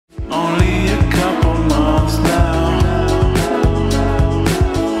Only a couple months now.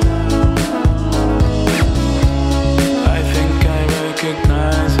 I think I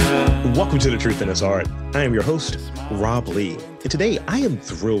recognize her. Welcome to The Truth in This Art. I am your host, Rob Lee. And today I am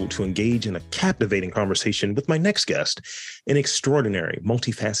thrilled to engage in a captivating conversation with my next guest, an extraordinary,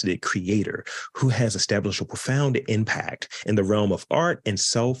 multifaceted creator who has established a profound impact in the realm of art and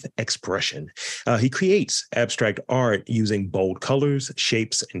self-expression. He creates abstract art using bold colors,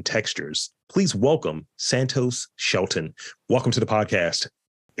 shapes, and textures. Please welcome Santos Shelton. Welcome to the podcast.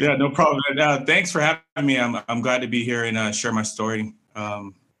 Yeah, no problem. Thanks for having me. I'm glad to be here and share my story.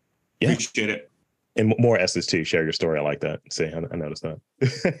 Appreciate it. And more S's too. Share your story. I like that. See, I noticed that.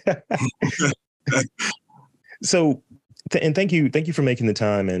 So, and thank you for making the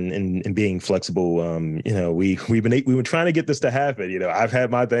time and being flexible. We've been trying to get this to happen. I've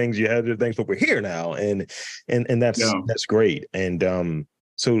had my things, you had your things, but we're here now, and that's great. And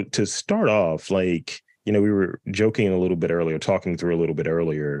so to start off, we were joking a little bit earlier, talking through a little bit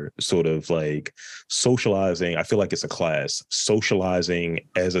earlier, sort of like socializing. I feel like it's a class, socializing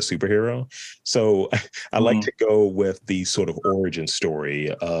as a superhero. So I like to go with the sort of origin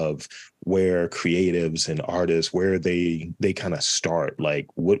story of where creatives and artists, where they kind of start, like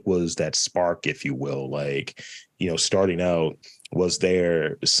what was that spark, if you will, starting out, was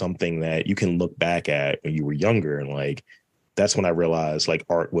there something that you can look back at when you were younger and that's when I realized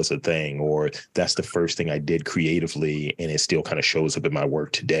art was a thing, or that's the first thing I did creatively, and it still kind of shows up in my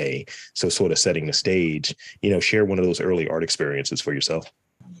work today. So sort of setting the stage, share one of those early art experiences for yourself.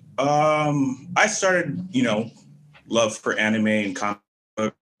 I started, love for anime and comic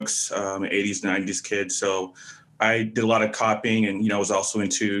books, 80s, 90s kid. So I did a lot of copying and, I was also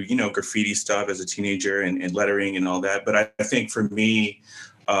into, graffiti stuff as a teenager and lettering and all that. But I think for me,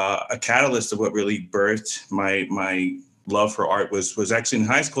 a catalyst of what really birthed my love for art was actually in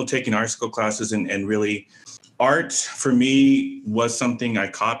high school, taking art school classes, and really art for me was something I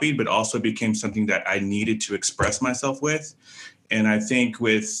copied, but also became something that I needed to express myself with. And I think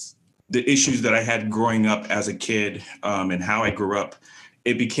with the issues that I had growing up as a kid and how I grew up,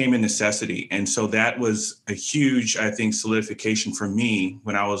 it became a necessity. And so that was a huge, I think, solidification for me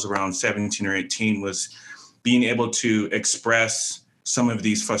when I was around 17 or 18, was being able to express some of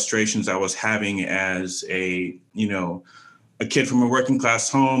these frustrations I was having as a kid from a working class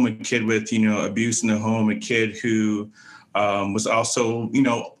home, a kid with, abuse in the home, a kid who was also,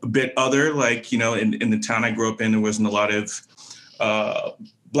 a bit other, in the town I grew up in, there wasn't a lot of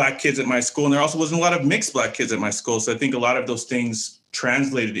Black kids at my school. And there also wasn't a lot of mixed Black kids at my school. So I think a lot of those things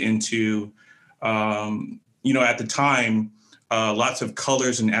translated into, at the time, lots of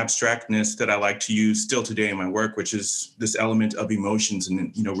colors and abstractness that I like to use still today in my work, which is this element of emotions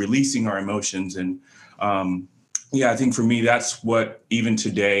and, releasing our emotions. And I think for me, that's what even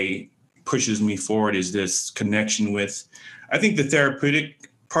today pushes me forward, is this connection with, I think, the therapeutic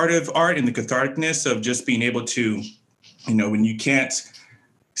part of art and the catharticness of just being able to, when you can't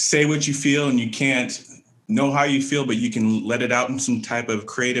say what you feel and you can't know how you feel, but you can let it out in some type of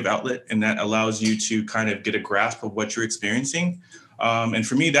creative outlet, and that allows you to kind of get a grasp of what you're experiencing. And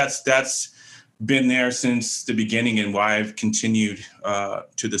for me, that's been there since the beginning and why I've continued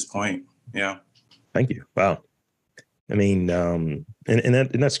to this point. Yeah. Thank you. Wow. I mean, and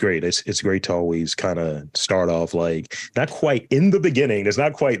that's great. It's great to always kind of start off not quite in the beginning. It's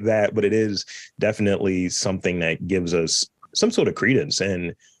not quite that, but it is definitely something that gives us some sort of credence.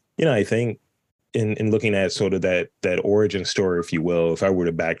 And, I think in looking at sort of that origin story, if you will, if I were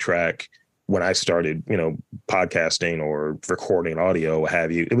to backtrack when I started, podcasting or recording audio, what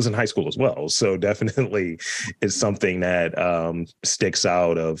have you, it was in high school as well. So definitely it's something that sticks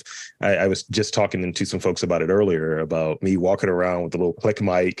out of, I was just talking to some folks about it earlier, about me walking around with a little click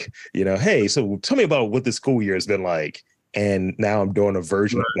mic, hey, so tell me about what the school year has been like. And now I'm doing a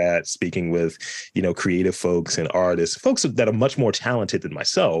version of that, speaking with, creative folks and artists, folks that are much more talented than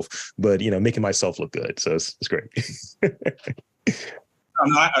myself, but, making myself look good. So it's great.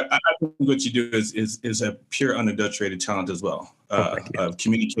 I think what you do is a pure unadulterated talent as well, of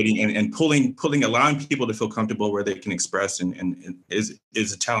communicating and allowing people to feel comfortable where they can express, and is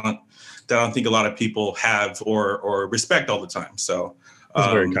a talent that I don't think a lot of people have or respect all the time. So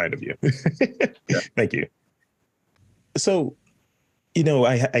that's very kind of you. Yeah. Thank you. So,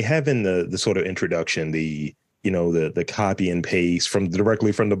 I have in the sort of introduction, the copy and paste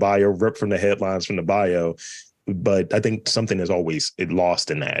directly from the bio, ripped from the headlines from the bio. But I think something is always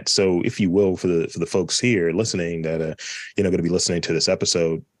lost in that. So if you will, for the folks here listening that are, going to be listening to this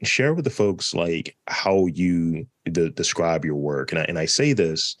episode, share with the folks how you describe your work. And I say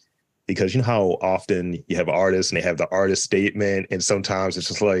this because how often you have artists and they have the artist statement, and sometimes it's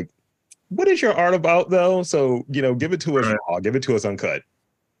just what is your art about though? So, give it to us raw, give it to us uncut.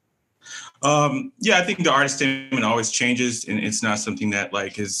 Yeah, I think the artist statement always changes, and it's not something that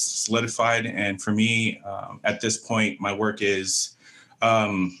like is solidified. And for me, at this point, my work is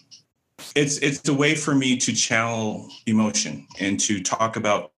it's a way for me to channel emotion and to talk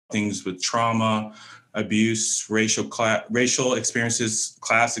about things with trauma, abuse, racial experiences,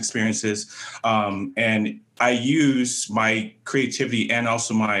 class experiences, and I use my creativity and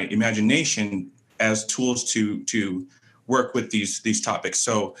also my imagination as tools to work with these topics.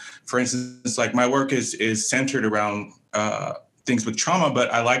 So, for instance, like my work is centered around things with trauma,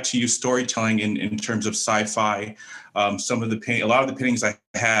 but I like to use storytelling in terms of sci-fi. A lot of the paintings I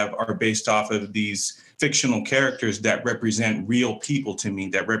have are based off of these fictional characters that represent real people to me,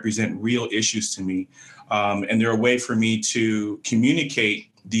 that represent real issues to me. And they're a way for me to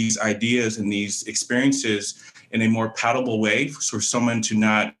communicate these ideas and these experiences in a more palatable way for someone to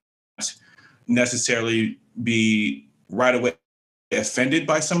not necessarily be right away offended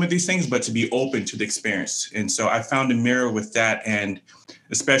by some of these things, but to be open to the experience. And so I found a mirror with that, and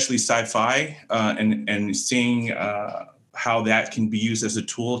especially sci-fi, and seeing how that can be used as a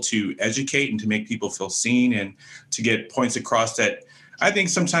tool to educate and to make people feel seen and to get points across that I think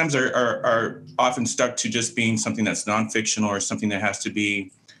sometimes are often stuck to just being something that's nonfiction or something that has to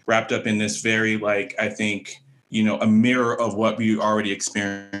be wrapped up in this very, like, I think, a mirror of what we already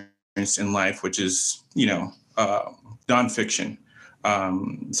experienced in life, which is, nonfiction.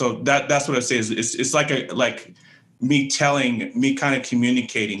 So that's what I say is it's like me kind of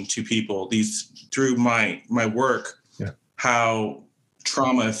communicating to people through my work, how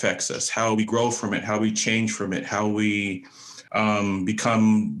trauma affects us, how we grow from it, how we change from it, how we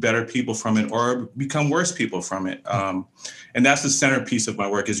become better people from it or become worse people from it. And that's the centerpiece of my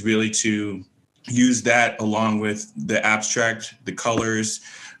work, is really to use that along with the abstract, the colors,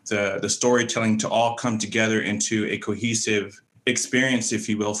 the storytelling to all come together into a cohesive experience, if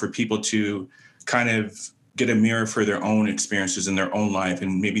you will, for people to kind of get a mirror for their own experiences in their own life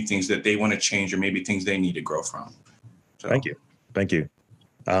and maybe things that they want to change or maybe things they need to grow from. So. Thank you.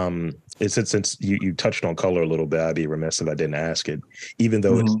 Since you touched on color a little bit, I'd be remiss if I didn't ask it, even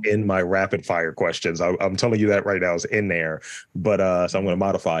though it's in my rapid fire questions. I'm telling you that right now, it's in there, but so I'm going to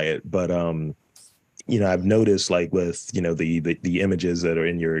modify it. But I've noticed, like, with the images that are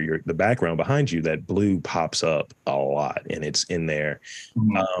in the background behind you, that blue pops up a lot and it's in there.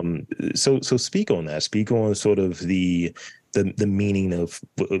 So speak on that. Speak on sort of the meaning of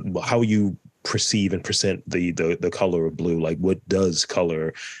how you perceive and present the color of blue. Like, what does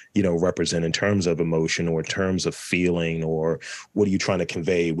color represent in terms of emotion or in terms of feeling, or what are you trying to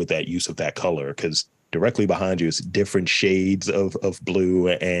convey with that use of that color? Because directly behind you is different shades of blue,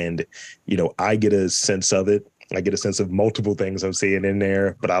 and I get a sense of it. I get a sense of multiple things I'm seeing in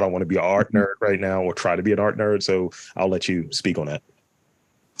there, but I don't want to be an art nerd right now or try to be an art nerd, so I'll let you speak on that.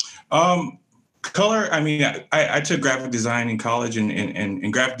 Color, I mean, I took graphic design in college, and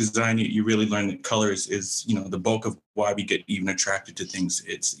in graphic design, you really learn that color is the bulk of why we get even attracted to things.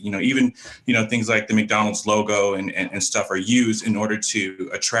 It's, even, things like the McDonald's logo and stuff are used in order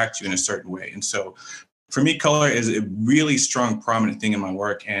to attract you in a certain way. And so for me, color is a really strong, prominent thing in my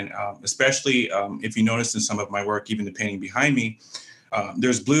work. And especially if you notice in some of my work, even the painting behind me,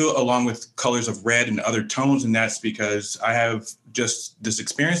 there's blue along with colors of red and other tones. And that's because I have just this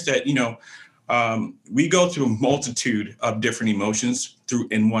experience that, we go through a multitude of different emotions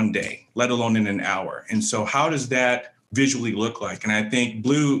in one day, let alone in an hour. And so how does that visually look like? And I think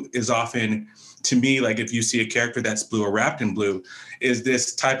blue is often, to me, like if you see a character that's blue or wrapped in blue, is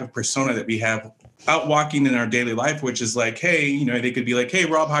this type of persona that we have out walking in our daily life, which is like, hey, they could be like, hey,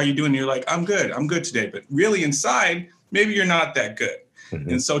 Rob, how are you doing? And you're like, I'm good today. But really inside, maybe you're not that good.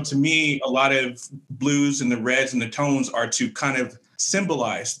 And so to me, a lot of blues and the reds and the tones are to kind of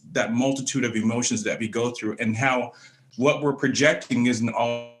symbolize that multitude of emotions that we go through, and how what we're projecting isn't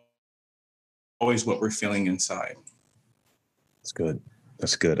always what we're feeling inside. That's good.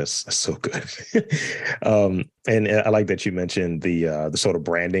 That's so good. And I like that you mentioned the sort of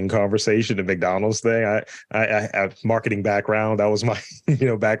branding conversation, the McDonald's thing. I have marketing background. That was my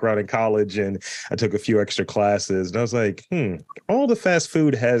background in college, and I took a few extra classes, and I was like, all the fast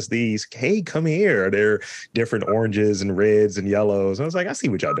food has these, hey, come here. They're different oranges and reds and yellows. And I was like, I see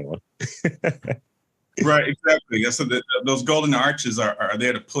what y'all doing. Right, exactly. So those golden arches are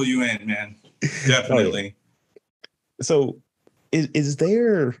there to pull you in, man. Definitely. Oh, yeah. So is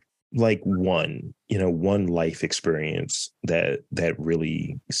there like one life experience that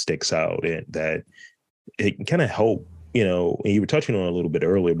really sticks out and that it can kind of help, and you were touching on it a little bit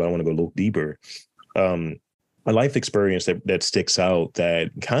earlier, but I want to go a little deeper. a life experience that sticks out that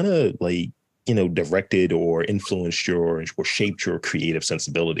kind of like, directed or influenced or shaped your creative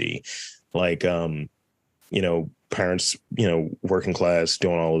sensibility? Like, parents, working class,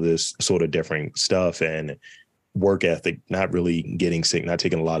 doing all of this sort of different stuff, and work ethic, not really getting sick, not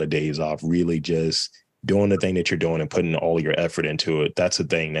taking a lot of days off, really just doing the thing that you're doing and putting all your effort into it. That's the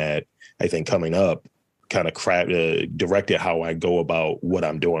thing that I think coming up kind of directed how I go about what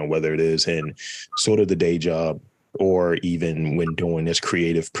I'm doing, whether it is in sort of the day job or even when doing this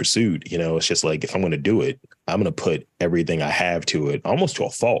creative pursuit. It's just like, if I'm going to do it, I'm going to put everything I have to it, almost to a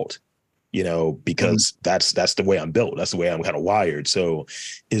fault, because that's the way I'm built. That's the way I'm kind of wired. So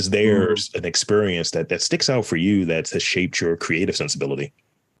is there an experience that sticks out for you that has shaped your creative sensibility?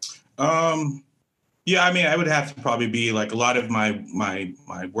 Yeah, I mean, I would have to probably be like, a lot of my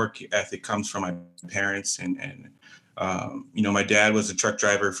work ethic comes from my parents, and my dad was a truck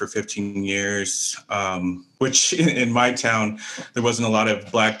driver for 15 years, which in my town, there wasn't a lot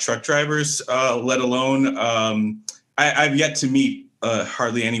of Black truck drivers, let alone I've yet to meet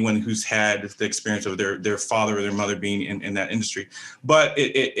hardly anyone who's had the experience of their father or their mother being in that industry. But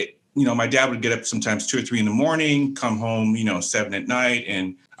my dad would get up sometimes 2 or 3 in the morning, come home, 7 at night.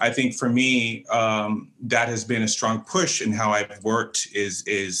 And I think for me, that has been a strong push in how I've worked is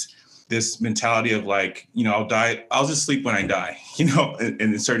this mentality of like, I'll just sleep when I die,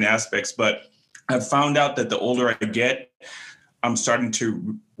 in certain aspects. But I've found out that the older I get, I'm starting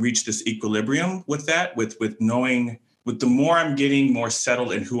to reach this equilibrium with that, with knowing, with the more I'm getting more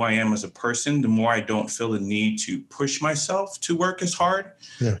settled in who I am as a person, the more I don't feel the need to push myself to work as hard,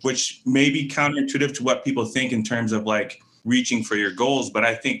 which may be counterintuitive to what people think in terms of like reaching for your goals. But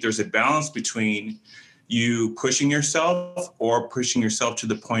I think there's a balance between you pushing yourself or pushing yourself to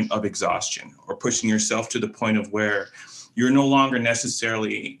the point of exhaustion, or pushing yourself to the point of where you're no longer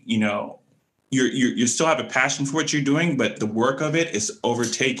necessarily, you still have a passion for what you're doing, but the work of it is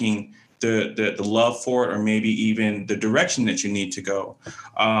overtaking the love for it, or maybe even the direction that you need to go.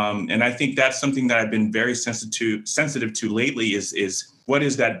 And I think that's something that I've been very sensitive to lately is what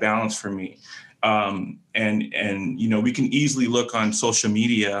is that balance for me? And we can easily look on social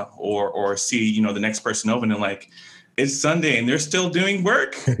media or see, the next person over and like, it's Sunday and they're still doing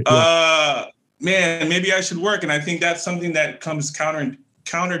work. Man, maybe I should work. And I think that's something that comes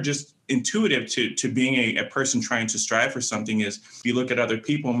counter just intuitive to being a person trying to strive for something. Is we look at other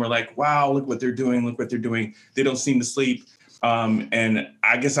people and we're like, wow, look what they're doing. They don't seem to sleep. And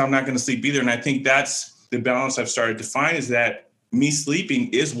I guess I'm not going to sleep either. And I think that's the balance I've started to find, is that me sleeping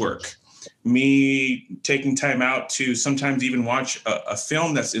is work. Me taking time out to sometimes even watch a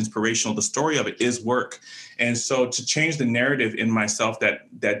film that's inspirational, the story of it is work. And so to change the narrative in myself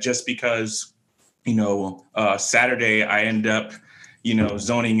that just because, Saturday I end up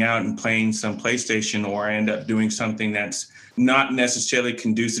zoning out and playing some PlayStation, or I end up doing something that's not necessarily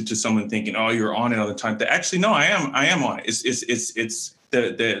conducive to someone thinking, oh, you're on it all the time. Actually, no, I am on it. It's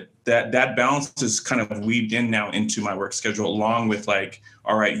that balance is kind of weaved in now into my work schedule, along with like,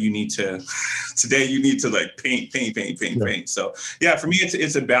 all right, today you need to like paint. So yeah, for me,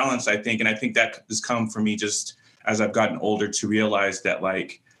 it's a balance, I think. And I think that has come for me just as I've gotten older to realize that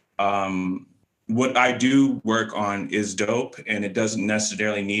like, what I do work on is dope, and it doesn't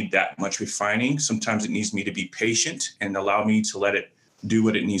necessarily need that much refining. Sometimes it needs me to be patient and allow me to let it do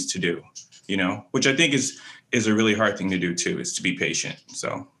what it needs to do, which I think is a really hard thing to do too, is to be patient.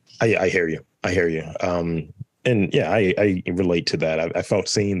 So I hear you. And yeah, I relate to that. I felt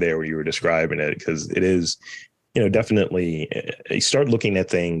seen there where you were describing it, because it is, definitely you start looking at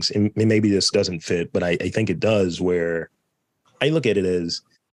things, and maybe this doesn't fit, but I think it does, where I look at it as,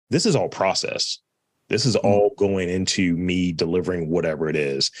 this is all process. This is all going into me delivering whatever it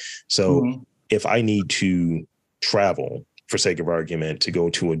is. So if I need to travel, for sake of argument, to go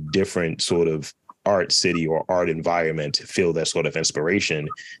to a different sort of art city or art environment to feel that sort of inspiration,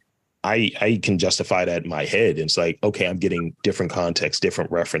 I can justify that in my head. And it's like, okay, I'm getting different context,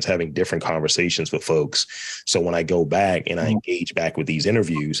 different reference, having different conversations with folks. So when I go back and I engage back with these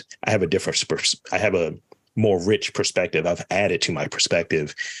interviews, I have a more rich perspective. I've added to my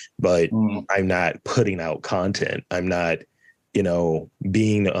perspective, but I'm not putting out content. I'm not,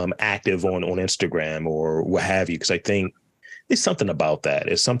 being active on Instagram or what have you. Because I think there's something about that.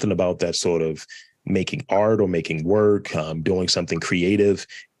 It's something about that sort of making art or making work, doing something creative,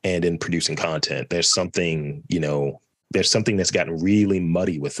 and then producing content. There's something that's gotten really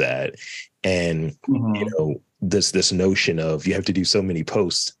muddy with that. And, this notion of you have to do so many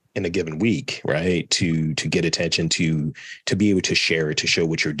posts in a given week, right, to get attention, to be able to share it, to show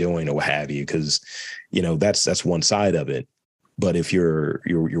what you're doing or what have you, because that's one side of it. But if you're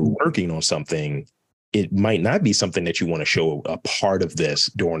working on something, it might not be something that you want to show a part of this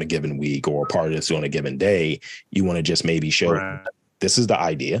during a given week or a part of this on a given day. You want to just maybe show this is the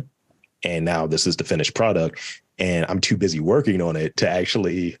idea and now this is the finished product. And I'm too busy working on it to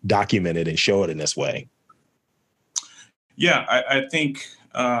actually document it and show it in this way. Yeah, I think,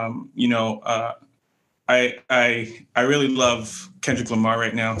 I really love Kendrick Lamar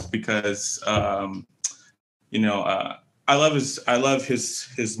right now because, I love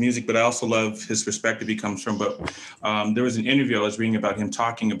his music, but I also love his perspective he comes from. But there was an interview I was reading about him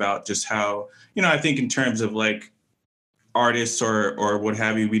talking about just how, I think in terms of like artists or what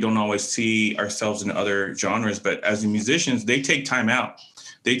have you, we don't always see ourselves in other genres, but as musicians, they take time out.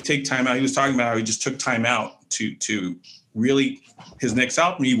 He was talking about how he just took time out to really, his next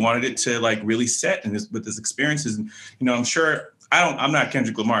album, he wanted it to like really set with his experiences. And, I'm sure I'm not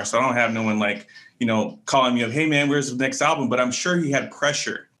Kendrick Lamar, so I don't have no one like, calling me up, hey man, where's the next album? But I'm sure he had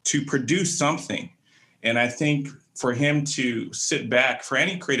pressure to produce something. And I think for him to sit back, for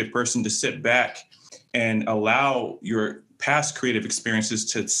any creative person to sit back and allow your past creative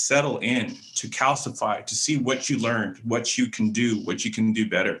experiences to settle in, to calcify, to see what you learned, what you can do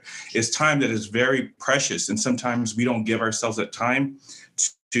better, is time that is very precious. And sometimes we don't give ourselves that time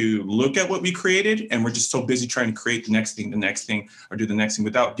to look at what we created. And we're just so busy trying to create the next thing, or do the next thing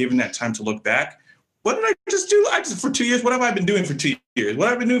without giving that time to look back. What did I just do? For 2 years, what have I been doing for 2 years? What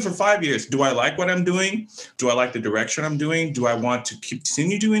have I been doing for 5 years? Do I like what I'm doing? Do I like the direction I'm doing? Do I want to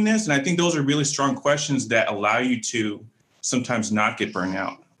continue doing this? And I think those are really strong questions that allow you to sometimes not get burnt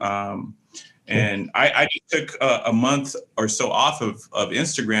out. And I just took a month or so off of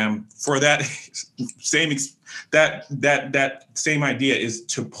Instagram for that that same idea, is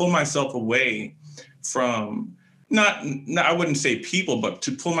to pull myself away from not I wouldn't say people, but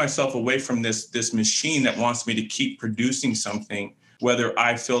to pull myself away from this machine that wants me to keep producing something, whether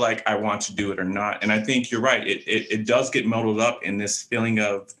I feel like I want to do it or not. And I think you're right. It does get muddled up in this feeling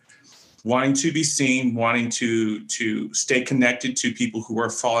of wanting to be seen, wanting to stay connected to people who are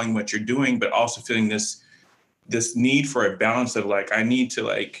following what you're doing, but also feeling this need for a balance of like, I need to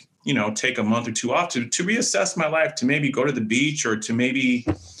like, take a month or two off to reassess my life, to maybe go to the beach, or to maybe,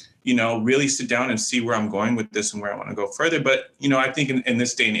 really sit down and see where I'm going with this and where I want to go further. But, I think in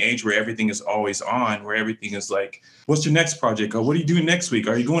this day and age where everything is always on, where everything is like, what's your next project? Or what are you doing next week?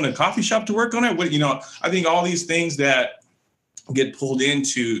 Are you going to a coffee shop to work on it? I think all these things that get pulled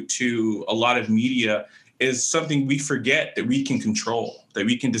into a lot of media is something we forget that we can control, that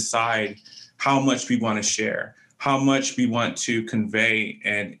we can decide how much we want to share, how much we want to convey.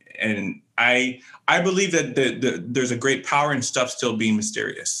 And I believe that there's a great power in stuff still being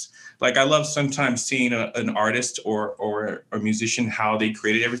mysterious. Like I love sometimes seeing an artist or a musician, how they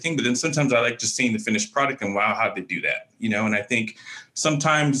created everything, but then sometimes I like just seeing the finished product and wow, how'd they do that? And I think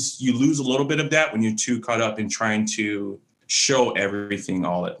sometimes you lose a little bit of that when you're too caught up in trying to show everything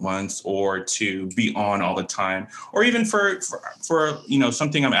all at once, or to be on all the time, or even for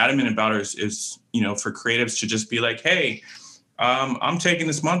something I'm adamant about is for creatives to just be like, hey, I'm taking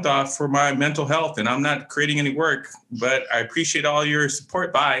this month off for my mental health and I'm not creating any work, but I appreciate all your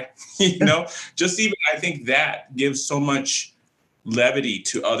support. Bye. Just even, I think that gives so much levity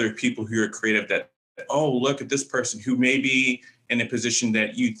to other people who are creative that, oh, look at this person who may be in a position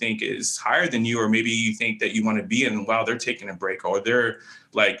that you think is higher than you, or maybe you think that you want to be in, wow, they're taking a break, or they're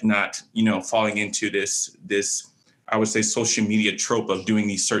like not, falling into this, I would say, social media trope of doing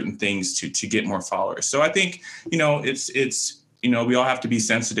these certain things to get more followers. So I think, it's we all have to be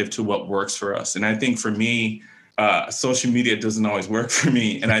sensitive to what works for us. And I think for me, social media doesn't always work for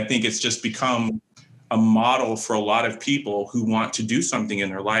me. And I think it's just become a model for a lot of people who want to do something in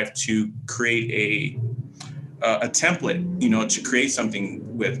their life to create a template, to create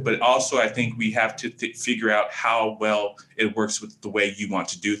something with. But also, I think we have to figure out how well it works with the way you want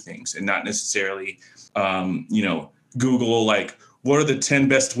to do things, and not necessarily, Google like, what are the 10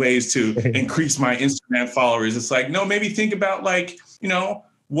 best ways to increase my Instagram followers? It's like, no, maybe think about like,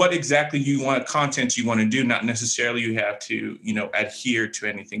 what exactly content you want to do, not necessarily you have to, adhere to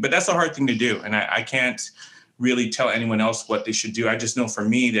anything. But that's a hard thing to do. And I can't really tell anyone else what they should do. I just know for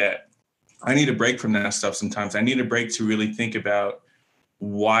me that I need a break from that stuff sometimes. I need a break to really think about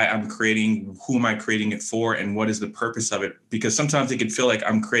why I'm creating, who am I creating it for, and what is the purpose of it? Because sometimes it can feel like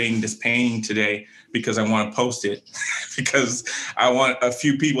I'm creating this painting today because I want to post it, because I want a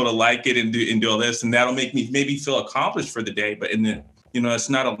few people to like it and do all this, and that'll make me maybe feel accomplished for the day. But it's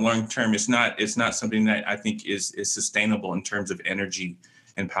not a long term. It's not something that I think is sustainable in terms of energy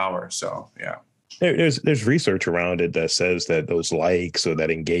and power. So yeah. There's research around it that says that those likes or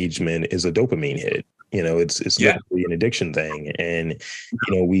that engagement is a dopamine hit. It's Yeah. literally an addiction thing. And,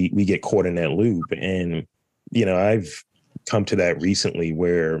 we get caught in that loop. And, I've come to that recently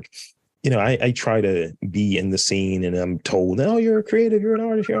where, I try to be in the scene and I'm told, oh, you're a creative, you're an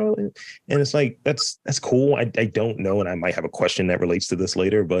artist, and it's like, that's cool. I don't know. And I might have a question that relates to this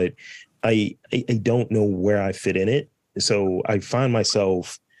later, but I don't know where I fit in it. So I find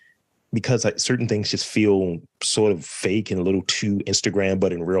myself, because certain things just feel sort of fake and a little too Instagram,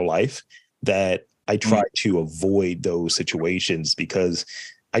 but in real life, that I try to avoid those situations because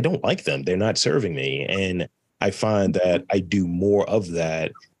I don't like them. They're not serving me. And I find that I do more of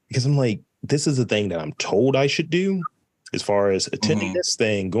that because I'm like, this is the thing that I'm told I should do as far as attending this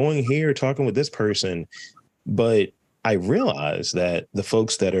thing, going here, talking with this person. But I realize that the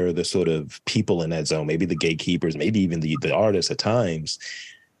folks that are the sort of people in that zone, maybe the gatekeepers, maybe even the artists at times,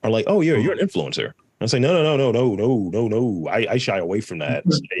 are like, oh, you're an influencer. I say, no. I shy away from that.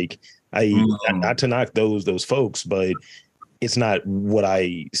 It's like, not to knock those folks, but it's not what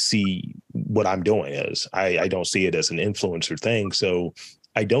I see what I'm doing as. I don't see it as an influencer thing. So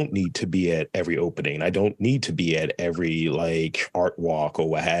I don't need to be at every opening. I don't need to be at every like art walk or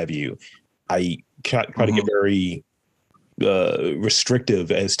what have you. I try to get very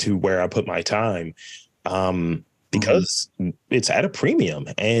restrictive as to where I put my time. Because it's at a premium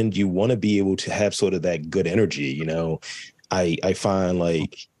and you want to be able to have sort of that good energy. I find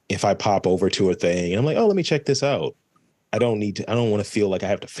like if I pop over to a thing and I'm like, oh, let me check this out. I don't want to feel like I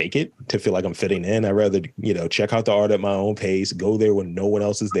have to fake it to feel like I'm fitting in. I'd rather, check out the art at my own pace, go there when no one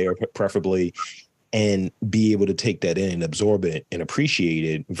else is there, preferably, and be able to take that in and absorb it and appreciate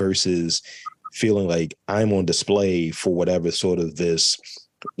it versus feeling like I'm on display for whatever sort of this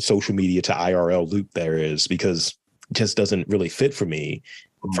social media to IRL loop there is, because it just doesn't really fit for me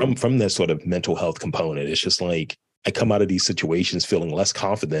from that sort of mental health component. It's just like I come out of these situations feeling less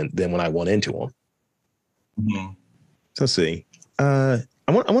confident than when I went into them. So let's see. I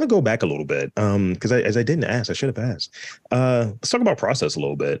want to go back a little bit because as I didn't ask, I should have asked. Let's talk about process a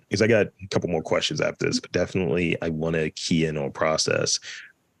little bit because I got a couple more questions after this, but definitely I want to key in on process.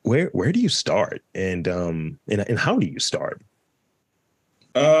 Where do you start and how do you start?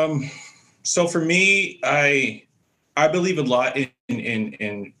 So for me, I believe a lot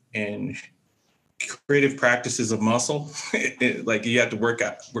in creative practices of muscle. Like you have to work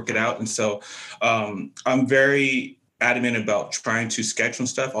it out. And so I'm very adamant about trying to sketch on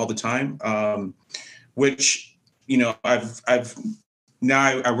stuff all the time, which, I've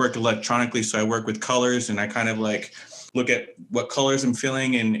now I work electronically. So I work with colors and I kind of like look at what colors I'm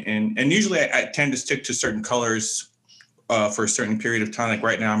feeling. And usually I tend to stick to certain colors for a certain period of time. Like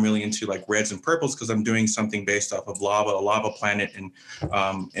right now I'm really into like reds and purples because I'm doing something based off of a lava planet and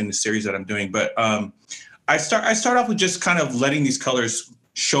in the series that I'm doing. But I start off with just kind of letting these colors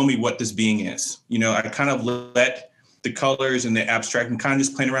show me what this being is. I kind of let the colors and the abstract and kind of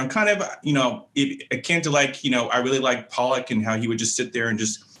just playing around, kind of, akin to like, I really like Pollock and how he would just sit there and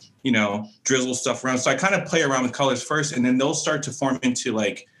just, drizzle stuff around. So I kind of play around with colors first, and then they'll start to form into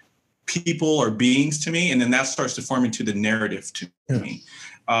like people or beings to me. And then that starts to form into the narrative to me.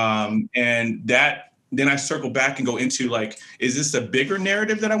 And that, then I circle back and go into like, is this a bigger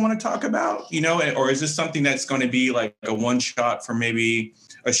narrative that I want to talk about, or is this something that's going to be like a one shot for maybe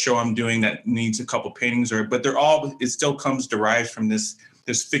a show I'm doing that needs a couple paintings, but it still comes derived from this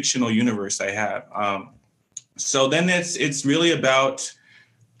fictional universe I have. So then it's really about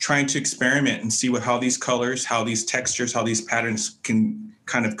trying to experiment and see how these colors, how these textures, how these patterns can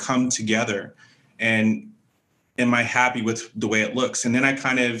kind of come together. And am I happy with the way it looks? And then I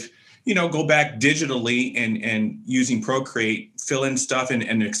kind of, go back digitally and using Procreate, fill in stuff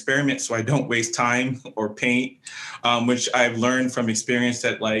and experiment so I don't waste time or paint, which I've learned from experience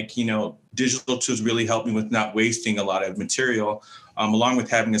that digital tools really help me with not wasting a lot of material, along with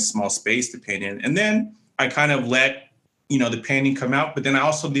having a small space to paint in. And then I kind of let the painting come out, but then I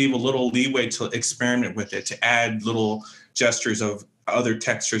also leave a little leeway to experiment with it, to add little gestures of other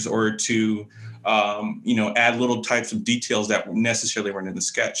textures or to, add little types of details that necessarily weren't in the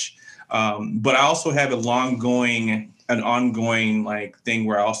sketch. But I also have an ongoing like thing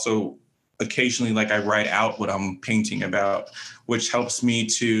where I also occasionally like I write out what I'm painting about, which helps me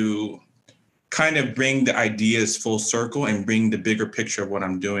to kind of bring the ideas full circle and bring the bigger picture of what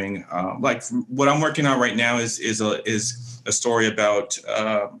I'm doing. Like what I'm working on right now is a story about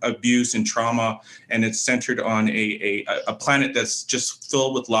abuse and trauma, and it's centered on a planet that's just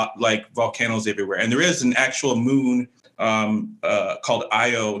filled with like volcanoes everywhere. And there is an actual moon called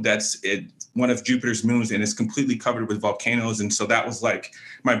Io one of Jupiter's moons, and it's completely covered with volcanoes. And so that was like,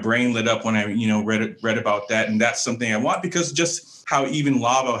 my brain lit up when I, read about that. And that's something I want, because just how even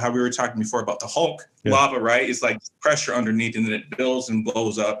lava, how we were talking before about the Hulk, lava, right? It's like pressure underneath, and then it builds and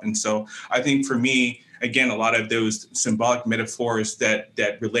blows up. And so I think for me, again, a lot of those symbolic metaphors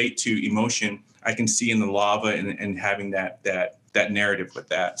that relate to emotion, I can see in the lava, and having that narrative with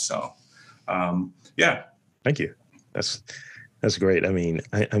that. So, yeah. Thank you. That's great. I mean,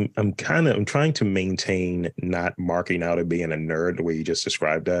 I'm trying to maintain not marking out and being a nerd the way you just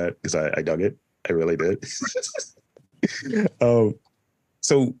described that, because I dug it. I really did.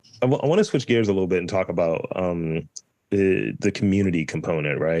 So I want to switch gears a little bit and talk about the community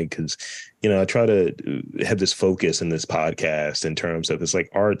component, right? Because, I try to have this focus in this podcast in terms of, it's like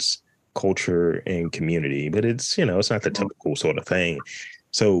arts, culture, and community, but it's, it's not the typical sort of thing.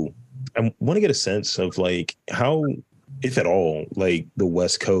 So I want to get a sense of like how, if at all, like the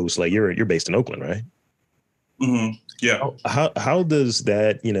West Coast, like you're based in Oakland, right? Mm-hmm. Yeah. How does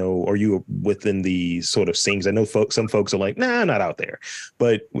that, are you within the sort of scenes? I know some folks are like, nah, not out there.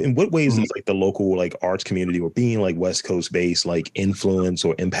 But in what ways does like the local like arts community, or being like West Coast based, like influence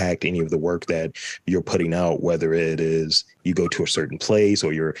or impact any of the work that you're putting out, whether it is you go to a certain place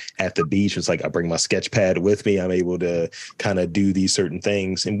or you're at the beach? It's like, I bring my sketch pad with me, I'm able to kind of do these certain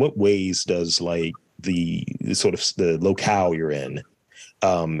things. In what ways does like the sort of the locale you're in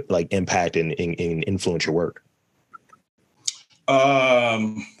like impact and influence your work?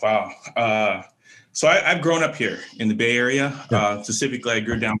 Wow. So I've grown up here in the Bay Area. Specifically, I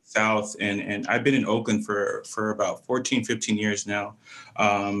grew down south, and I've been in Oakland for about 14, 15 years now.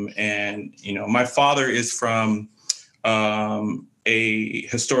 And, my father is from a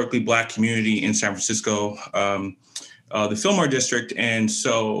historically Black community in San Francisco, the Fillmore district. And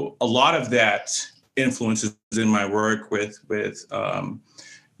so a lot of that influences in my work with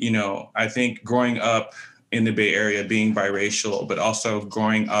I think growing up in the Bay Area, being biracial, but also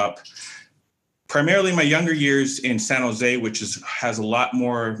growing up primarily my younger years in San Jose, which has a lot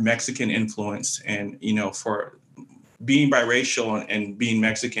more Mexican influence. And, for being biracial and being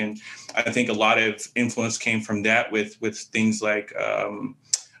Mexican, I think a lot of influence came from that with things like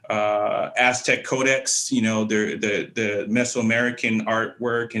Aztec Codex, the Mesoamerican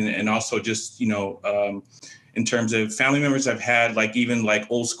artwork, and also just, in terms of family members I've had, like even like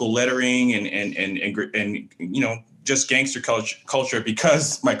old school lettering and just gangster culture,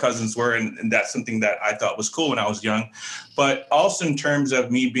 because my cousins were, and that's something that I thought was cool when I was young. But also in terms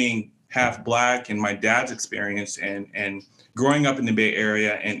of me being half Black and my dad's experience and growing up in the Bay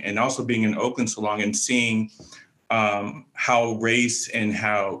Area and also being in Oakland so long, and seeing how race and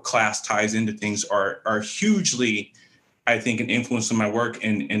how class ties into things are hugely, I think, an influence on my work,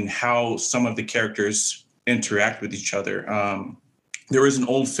 and how some of the characters interact with each other. There was an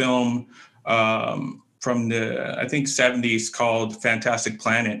old film from the, I think, 70s called Fantastic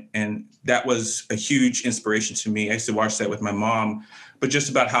Planet. And that was a huge inspiration to me. I used to watch that with my mom, but just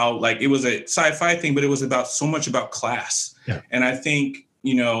about how like it was a sci-fi thing, but it was about so much about class. Yeah. And I think,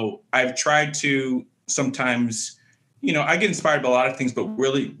 I've tried to sometimes, I get inspired by a lot of things, but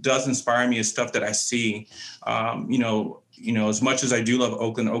really does inspire me is stuff that I see. As much as I do love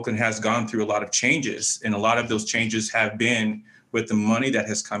Oakland, Oakland has gone through a lot of changes, and a lot of those changes have been with the money that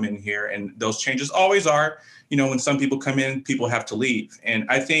has come in here. And those changes always are, when some people come in, people have to leave. And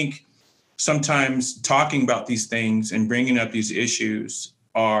I think sometimes talking about these things and bringing up these issues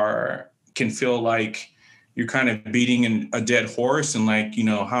can feel like you're kind of beating a dead horse, and like,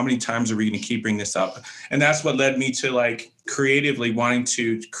 how many times are we going to keep bringing this up? And that's what led me to like creatively wanting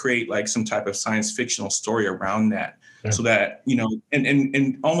to create like some type of science fictional story around that. Yeah. So that,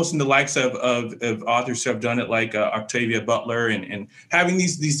 and almost in the likes of authors who have done it, like Octavia Butler, and having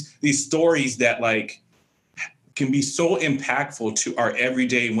these stories that like can be so impactful to our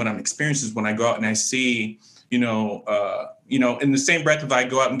everyday and what I'm experiencing when I go out and I see, in the same breath, if I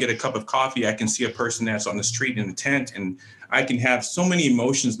go out and get a cup of coffee, I can see a person that's on the street in a tent, and I can have so many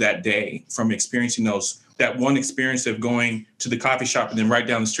emotions that day from experiencing that one experience of going to the coffee shop and then right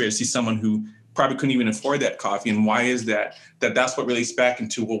down the street, I see someone who probably couldn't even afford that coffee. And why is that? That's what relates back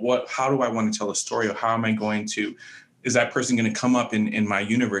into, well, how do I want to tell a story, or how am I going to, is that person going to come up in my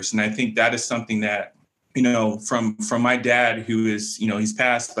universe? And I think that is something that, from my dad, who is, he's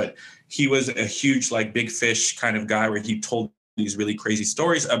passed, but he was a huge, like big fish kind of guy, where he told these really crazy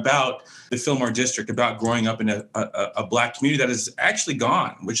stories about the Fillmore district, about growing up in a Black community that is actually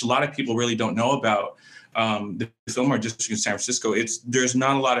gone, which a lot of people really don't know about. The Fillmore district in San Francisco, there's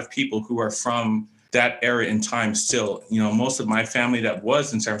not a lot of people who are from that era in time still. Most of my family that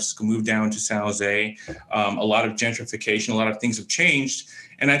was in San Francisco moved down to San Jose. A lot of gentrification, a lot of things have changed.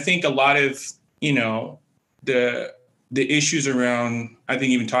 And I think a lot of, the issues around, I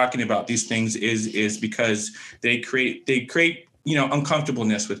think even talking about these things is because they create,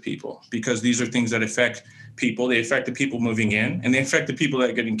 uncomfortableness with people, because these are things that affect people. They affect the people moving in, and they affect the people that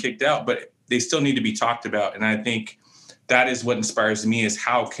are getting kicked out, but they still need to be talked about. And I think that is what inspires me, is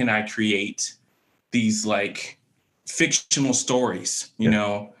how can I create these like fictional stories,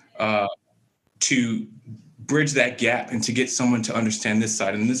 to bridge that gap and to get someone to understand this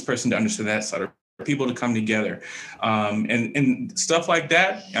side and this person to understand that side, or people to come together, and stuff like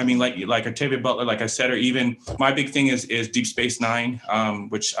that. I mean, like Octavia Butler, like I said, or even my big thing is Deep Space Nine,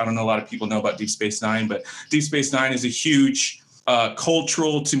 which I don't know a lot of people know about Deep Space Nine, but Deep Space Nine is a huge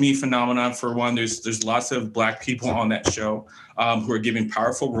cultural, to me, phenomenon. For one, there's lots of Black people on that show who are given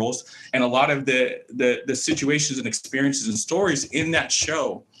powerful roles, and a lot of the situations and experiences and stories in that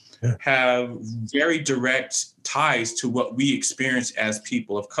show have very direct ties to what we experience as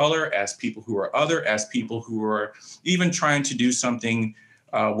people of color, as people who are other, as people who are even trying to do something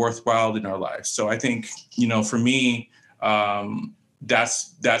worthwhile in our lives. So I think, for me,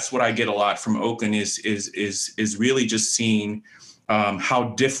 that's what I get a lot from Oakland is really just seeing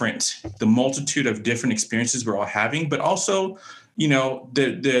how different, the multitude of different experiences we're all having, but also,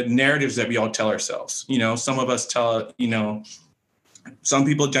 the narratives that we all tell ourselves. Some of us tell, some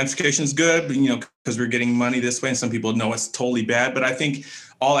people gentrification is good, but, because we're getting money this way, and some people know it's totally bad. But I think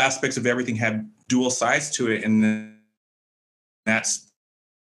all aspects of everything have dual sides to it. And that's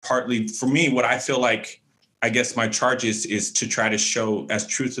partly, for me, what I feel like, I guess my charge is to try to show as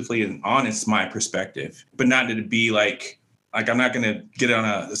truthfully and honest my perspective, but not to be like I'm not going to get on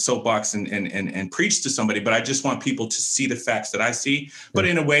a soapbox and preach to somebody, but I just want people to see the facts that I see, but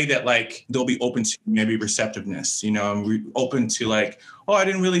in a way that like they'll be open to maybe receptiveness, and open to like, oh, I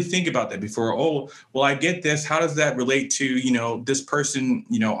didn't really think about that before. Oh, well, I get this. How does that relate to, this person,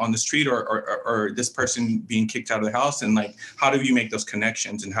 on the street, or this person being kicked out of the house? And like, how do you make those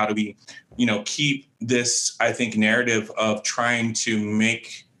connections? And how do we, keep this, I think, narrative of trying to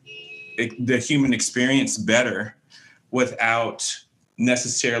make the human experience better without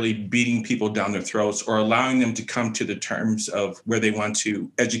necessarily beating people down their throats, or allowing them to come to the terms of where they want to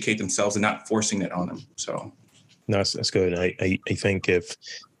educate themselves and not forcing it on them. So, no, that's good. I think if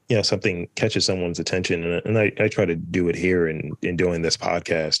something catches someone's attention, and I try to do it here in doing this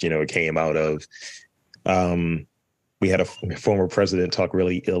podcast, it came out of we had a former president talk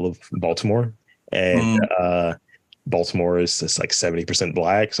really ill of Baltimore, and Baltimore is like 70%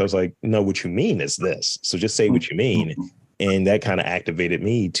 Black. So I was like, no, what you mean is this. So just say what you mean. And that kind of activated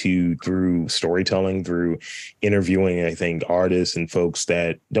me through storytelling, through interviewing, I think, artists and folks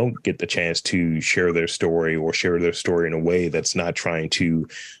that don't get the chance to share their story, or share their story in a way that's not trying to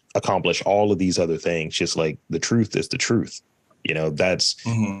accomplish all of these other things. Just like the truth is the truth. That's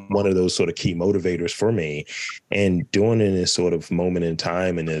one of those sort of key motivators for me. And doing it in this sort of moment in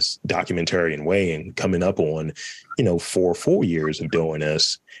time, in this documentarian way, and coming up on, 4 years of doing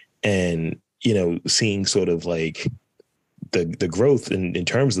this, and, seeing sort of like the growth in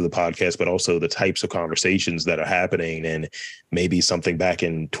terms of the podcast, but also the types of conversations that are happening, and maybe something back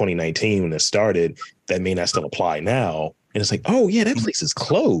in 2019 when it started that may not still apply now. And it's like, oh, yeah, that place is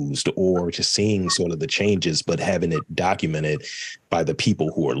closed, or just seeing sort of the changes, but having it documented by the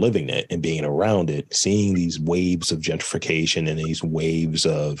people who are living it and being around it, seeing these waves of gentrification and these waves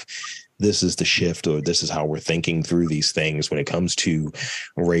of this is the shift, or this is how we're thinking through these things when it comes to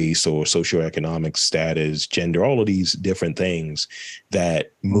race or socioeconomic status, gender, all of these different things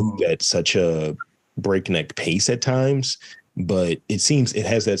that move at such a breakneck pace at times. But it seems it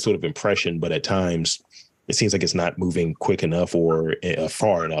has that sort of impression, but at times it seems like it's not moving quick enough or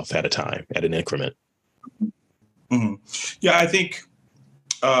far enough at a time, at an increment. Yeah, I think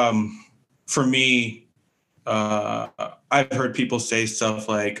for me, I've heard people say stuff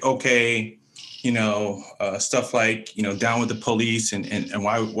like, okay, stuff like, down with the police, and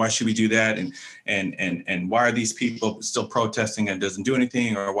why should we do that? And why are these people still protesting and doesn't do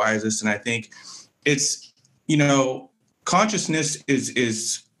anything? Or why is this? And I think it's, consciousness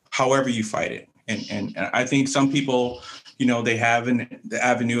is however you fight it. And I think some people, they have the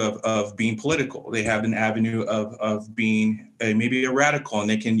avenue of being political. They have an avenue of being maybe a radical, and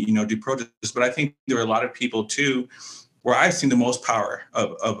they can, do protests. But I think there are a lot of people too, where I've seen the most power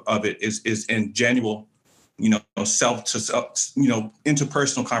of it is in genuine, self to self,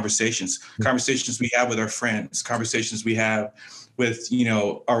 interpersonal conversations we have with our friends, conversations we have with,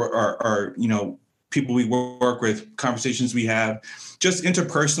 our people we work with, conversations we have just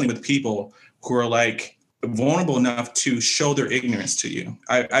interpersonally with people who are like vulnerable enough to show their ignorance to you.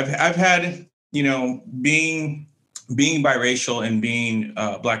 I've had, being being biracial and being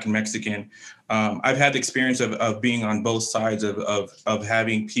Black and Mexican, I've had the experience of being on both sides of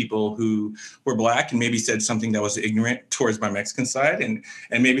having people who were Black and maybe said something that was ignorant towards my Mexican side, and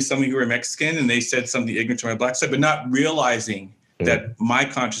maybe some who were Mexican and they said something ignorant to my Black side, but not realizing that my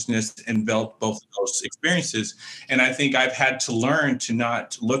consciousness enveloped both of those experiences. And I think I've had to learn to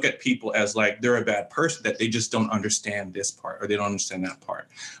not look at people as like they're a bad person, that they just don't understand this part or they don't understand that part.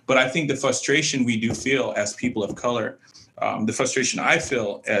 But I think the frustration we do feel as people of color, the frustration I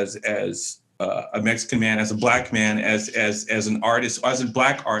feel as a Mexican man, as a Black man, as an artist, as a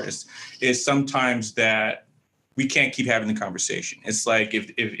Black artist, is sometimes that we can't keep having the conversation. It's like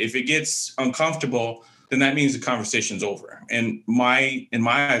if it gets uncomfortable, then that means the conversation's over. And in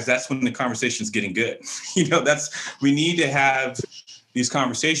my eyes, that's when the conversation's getting good. We need to have these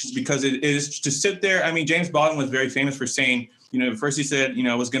conversations, because it is to sit there. I mean, James Baldwin was very famous for saying, first he said,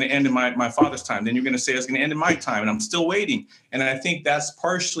 it was going to end in my father's time. Then you're going to say it's going to end in my time, and I'm still waiting. And I think that's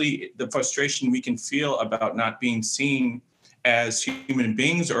partially the frustration we can feel about not being seen as human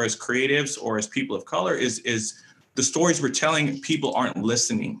beings or as creatives or as people of color is the stories we're telling, people aren't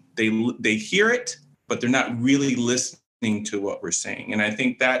listening. They hear it, but they're not really listening to what we're saying. And I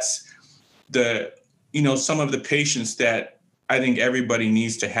think that's some of the patience that I think everybody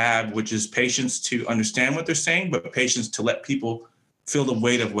needs to have, which is patience to understand what they're saying, but patience to let people feel the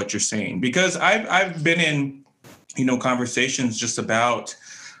weight of what you're saying. Because I've been in, conversations just about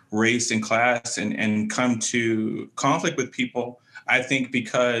race and class and come to conflict with people, I think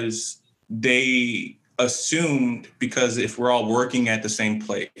because they assumed, because if we're all working at the same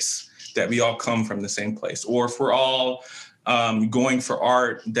place, that we all come from the same place, or if we're all going for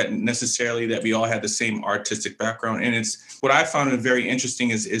art, that necessarily that we all have the same artistic background. And it's what I found very interesting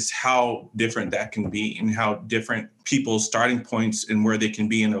is how different that can be, and how different people's starting points and where they can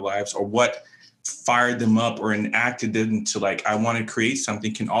be in their lives, or what fired them up or enacted them to like, I want to create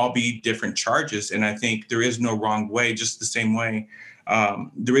something, can all be different charges. And I think there is no wrong way, just the same way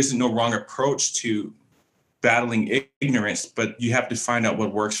there isn't no wrong approach to battling ignorance, but you have to find out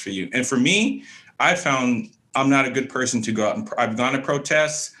what works for you. And for me, I found I'm not a good person to go out and I've gone to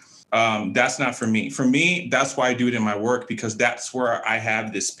protests. That's not for me. For me, that's why I do it in my work, because that's where I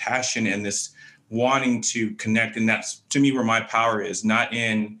have this passion and this wanting to connect. And that's, to me, where my power is, not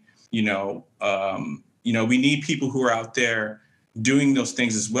in, we need people who are out there doing those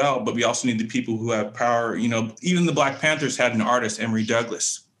things as well, but we also need the people who have power. Even the Black Panthers had an artist, Emory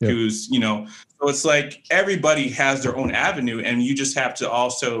Douglas, who's, so it's like everybody has their own avenue, and you just have to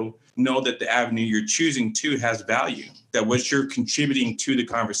also know that the avenue you're choosing to has value, that what you're contributing to the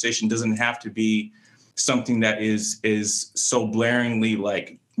conversation doesn't have to be something that is so blaringly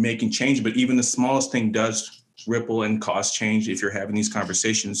like making change, but even the smallest thing does ripple and cause change if you're having these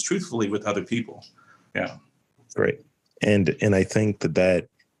conversations truthfully with other people. Yeah. Great. And I think that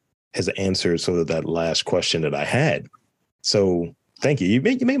has answered sort of that last question that I had. So thank you. You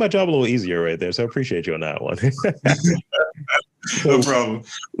made my job a little easier right there. So I appreciate you on that one. No problem.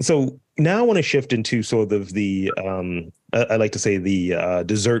 So now I want to shift into sort of the, I like to say the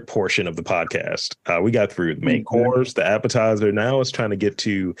dessert portion of the podcast. We got through the main course, the appetizer. Now it's trying to get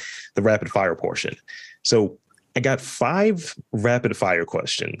to the rapid fire portion. So I got 5 rapid fire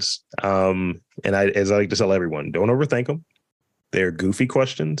questions. And as I like to tell everyone, don't overthink them. They're goofy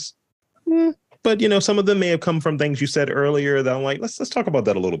questions. But, some of them may have come from things you said earlier that I'm like, let's talk about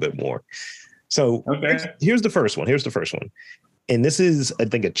that a little bit more. So here's the first one. And this is, I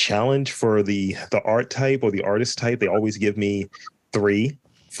think, a challenge for the art type or the artist type. They always give me 3,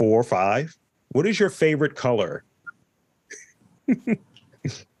 4, 5. What is your favorite color?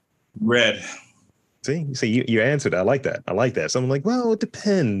 Red. See, you answered. I like that. So I'm like, well, it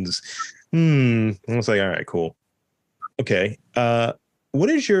depends. I was like, all right, cool. Okay. What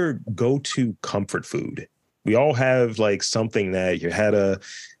is your go-to comfort food? We all have like something that you had a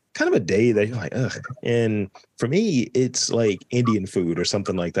kind of a day that you're like, ugh. And for me, it's like Indian food or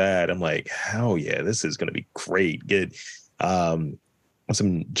something like that. I'm like, hell yeah, this is going to be great. Get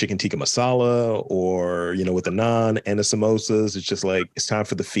some chicken tikka masala or, with the naan and the samosas. It's just like, it's time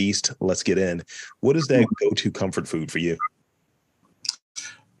for the feast. Let's get in. What is that go-to comfort food for you?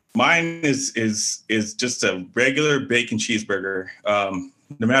 Mine is just a regular bacon cheeseburger.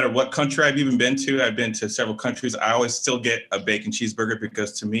 No matter what country I've even been to, I've been to several countries, I always still get a bacon cheeseburger,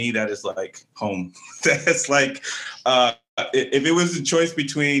 because to me, that is like home. That's like, if it was a choice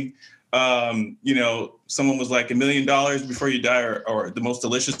between, someone was like $1 million before you die, or the most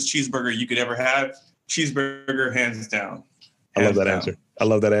delicious cheeseburger you could ever have, cheeseburger, hands down. I love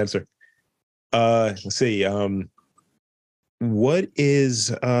that answer. Let's see. What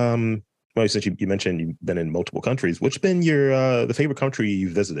is Well, since you mentioned you've been in multiple countries, what's been your the favorite country you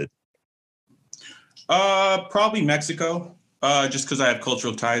visited? Probably Mexico. Just because I have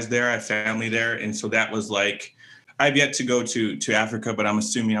cultural ties there, I have family there, and so that was like, I've yet to go to Africa, but I'm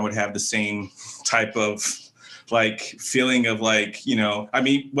assuming I would have the same type of like feeling of like, I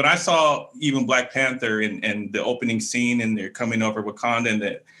mean, when I saw even Black Panther and the opening scene and they're coming over Wakanda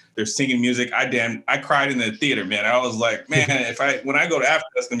and they're singing music, I cried in the theater, man. I was like, man, when I go to Africa,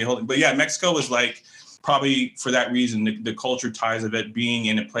 that's gonna be holding. But yeah, Mexico was like, probably for that reason, the culture ties of it being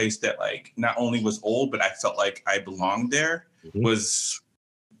in a place that like not only was old, but I felt like I belonged there was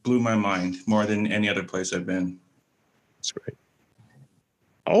blew my mind more than any other place I've been. That's great.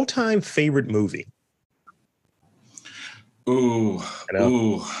 All-time favorite movie? Ooh, I know.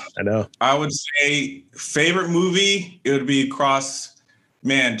 ooh. I know. I would say favorite movie, it would be across,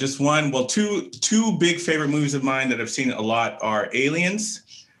 man, just one. Well, two big favorite movies of mine that I've seen a lot are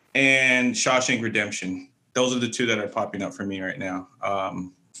Aliens and Shawshank Redemption. Those are the two that are popping up for me right now.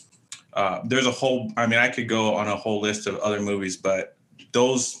 There's a whole, I mean, I could go on a whole list of other movies, but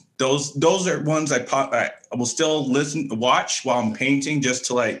those are ones I will still watch while I'm painting, just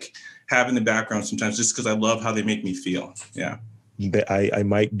to like have in the background sometimes, just because I love how they make me feel. Yeah. I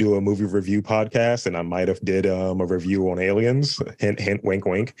might do a movie review podcast, and I might have did a review on Aliens. Hint, hint, wink,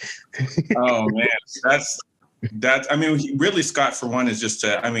 wink. Oh man, I mean, Ridley Scott for one is just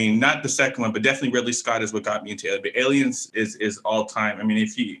I mean, not the second one, but definitely Ridley Scott is what got me into it. But Aliens is all time. I mean,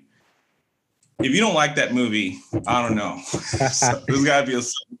 if you don't like that movie, I don't know. So there's got to be a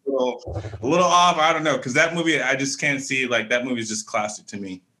little off. I don't know, because that movie, I just can't see, like, that movie is just classic to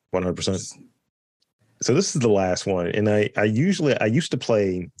me. 100%. So this is the last one, and I used to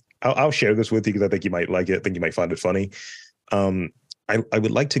play. I'll share this with you because I think you might like it. I think you might find it funny. I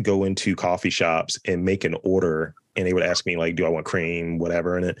would like to go into coffee shops and make an order, and they would ask me like, do I want cream,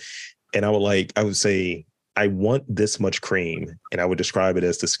 whatever in it, and I would say, I want this much cream, and I would describe it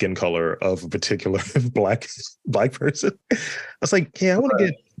as the skin color of a particular black person. I was like, yeah, I want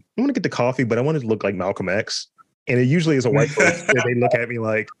to get the coffee, but I want it to look like Malcolm X, and it usually is a white person. And they look at me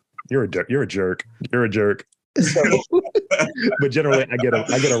like, you're a jerk. So, but generally, I get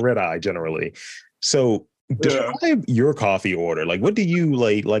a red eye generally. So describe your coffee order. Like, what do you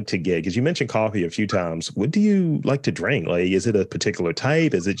like to get? Because you mentioned coffee a few times. What do you like to drink? Like, is it a particular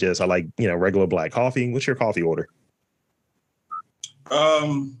type? Is it just I like regular black coffee? What's your coffee order?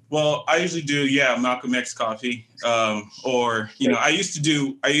 Well, I usually do Malcolm X coffee. Or I used to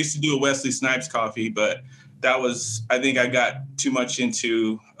do a Wesley Snipes coffee, but that was, I think I got too much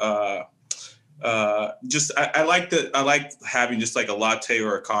into I like having just like a latte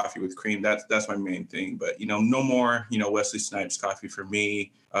or a coffee with cream. That's my main thing. But no more Wesley Snipes coffee for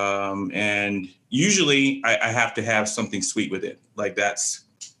me. And usually I have to have something sweet with it. Like that's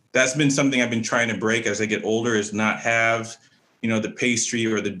been something I've been trying to break as I get older, is not have the pastry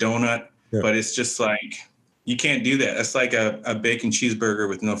or the donut. Yeah. But it's just like, you can't do that. It's like a bacon cheeseburger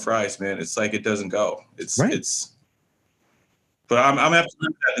with no fries, man. It's like, it doesn't go. But I'm gonna have to do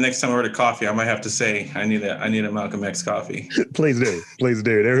that the next time I order coffee. I might have to say I need a Malcolm X coffee. Please do.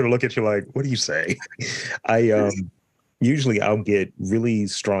 They're gonna look at you like, what do you say? Usually I'll get really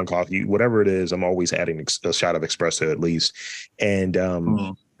strong coffee, whatever it is. I'm always adding a shot of espresso at least, and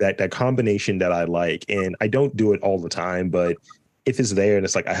that combination that I like. And I don't do it all the time, but if it's there and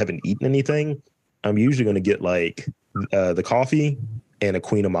it's like I haven't eaten anything, I'm usually going to get like the coffee and a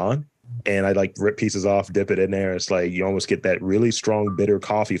Queen Amman, and I like rip pieces off, dip it in there. It's like you almost get that really strong bitter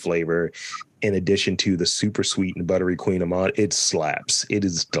coffee flavor in addition to the super sweet and buttery Queen Amman. It slaps. It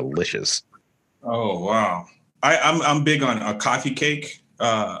is delicious. Oh wow! I'm big on a coffee cake.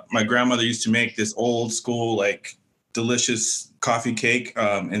 My grandmother used to make this old school like delicious coffee cake,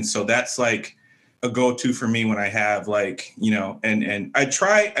 and so that's like a go-to for me when I have like and I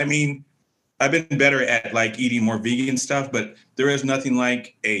try. I mean, I've been better at like eating more vegan stuff, but there is nothing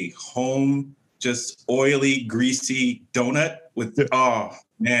like a home, just oily, greasy donut with, oh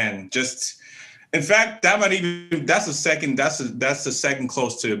man, just, in fact, that's the second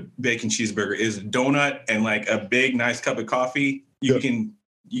close to bacon cheeseburger is donut and like a big, nice cup of coffee. You can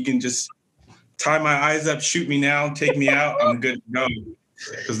just tie my eyes up, shoot me now, take me out. I'm good to go.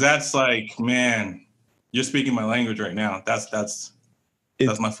 Cause that's like, man, you're speaking my language right now. That's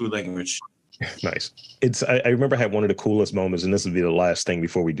my food language. Nice. I remember I had one of the coolest moments, and this will be the last thing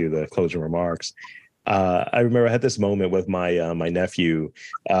before we do the closing remarks. I remember I had this moment with my my nephew.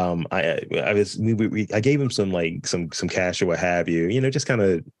 I gave him some cash or what have you, just kind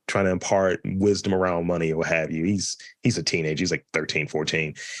of trying to impart wisdom around money or what have you. He's a teenager. He's like 13,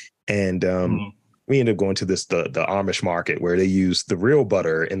 14. And we ended up going to the Amish market where they use the real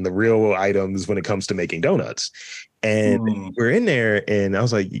butter and the real items when it comes to making donuts. And we're in there, and I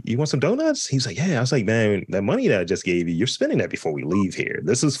was like, "You want some donuts?" He was like, "Yeah." I was like, "Man, that money that I just gave you, you're spending that before we leave here.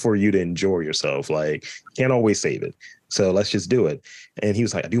 This is for you to enjoy yourself. Like, can't always save it. So let's just do it." And he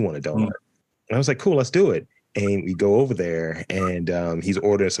was like, "I do want a donut." And I was like, "Cool, let's do it." And we go over there, and he's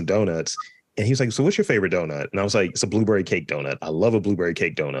ordering some donuts. And he was like, "So what's your favorite donut?" And I was like, "It's a blueberry cake donut. I love a blueberry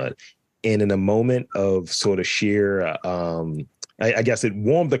cake donut." And in a moment of sort of sheer, I guess it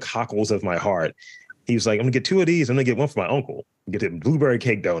warmed the cockles of my heart. He was like, "I'm gonna get 2 of these. I'm gonna get one for my uncle. Get a blueberry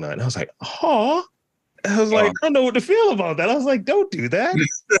cake donut." And I was like, "Oh," I was like, "I don't know what to feel about that." I was like, "Don't do that."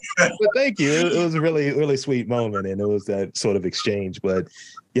 But thank you. It was a really, really sweet moment, and it was that sort of exchange. But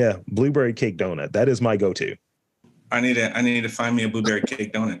yeah, blueberry cake donut. That is my go-to. I need to find me a blueberry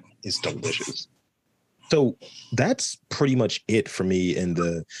cake donut. It's delicious. So that's pretty much it for me in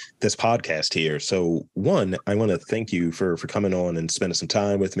this podcast here. So one, I want to thank you for coming on and spending some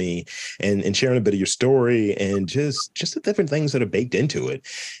time with me and sharing a bit of your story and just the different things that are baked into it.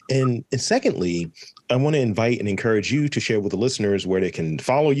 And secondly, I want to invite and encourage you to share with the listeners where they can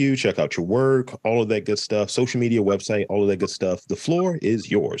follow you, check out your work, all of that good stuff, social media, website, all of that good stuff. The floor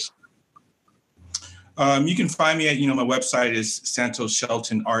is yours. You can find me at, my website is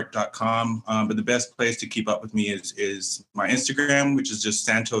santossheltonart.com. But the best place to keep up with me is my Instagram, which is just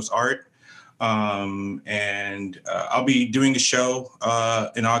Santos Art. And I'll be doing a show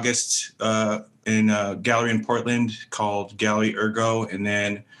in August in a gallery in Portland called Gallery Ergo. And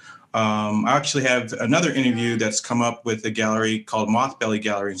then I actually have another interview that's come up with a gallery called Mothbelly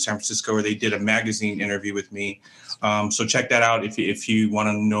Gallery in San Francisco, where they did a magazine interview with me. So check that out if you want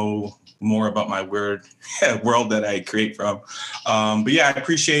to know more about my weird world that I create from. But yeah, I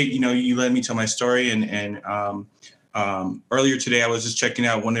appreciate, you letting me tell my story. And earlier today, I was just checking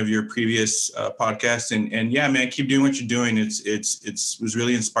out one of your previous podcasts, and yeah, man, keep doing what you're doing. It was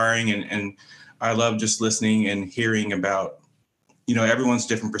really inspiring. And I love just listening and hearing about, everyone's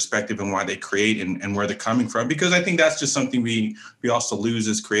different perspective and why they create and where they're coming from. Because I think that's just something we also lose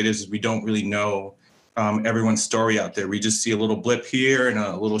as creatives, is we don't really know everyone's story out there. We just see a little blip here and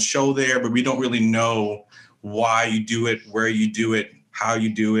a little show there, but we don't really know why you do it, where you do it, how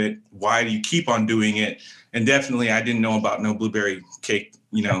you do it, why do you keep on doing it. And definitely I didn't know about no blueberry cake,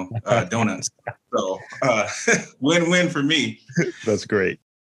 donuts. So win-win for me. That's great.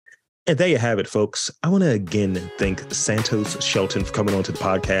 And there you have it, folks. I want to again thank Santos Shelton for coming on to the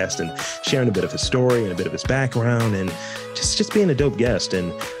podcast and sharing a bit of his story and a bit of his background and just being a dope guest.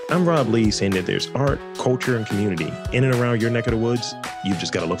 And I'm Rob Lee, saying that there's art, culture, and community in and around your neck of the woods. You've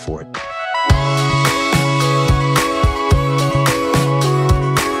just got to look for it.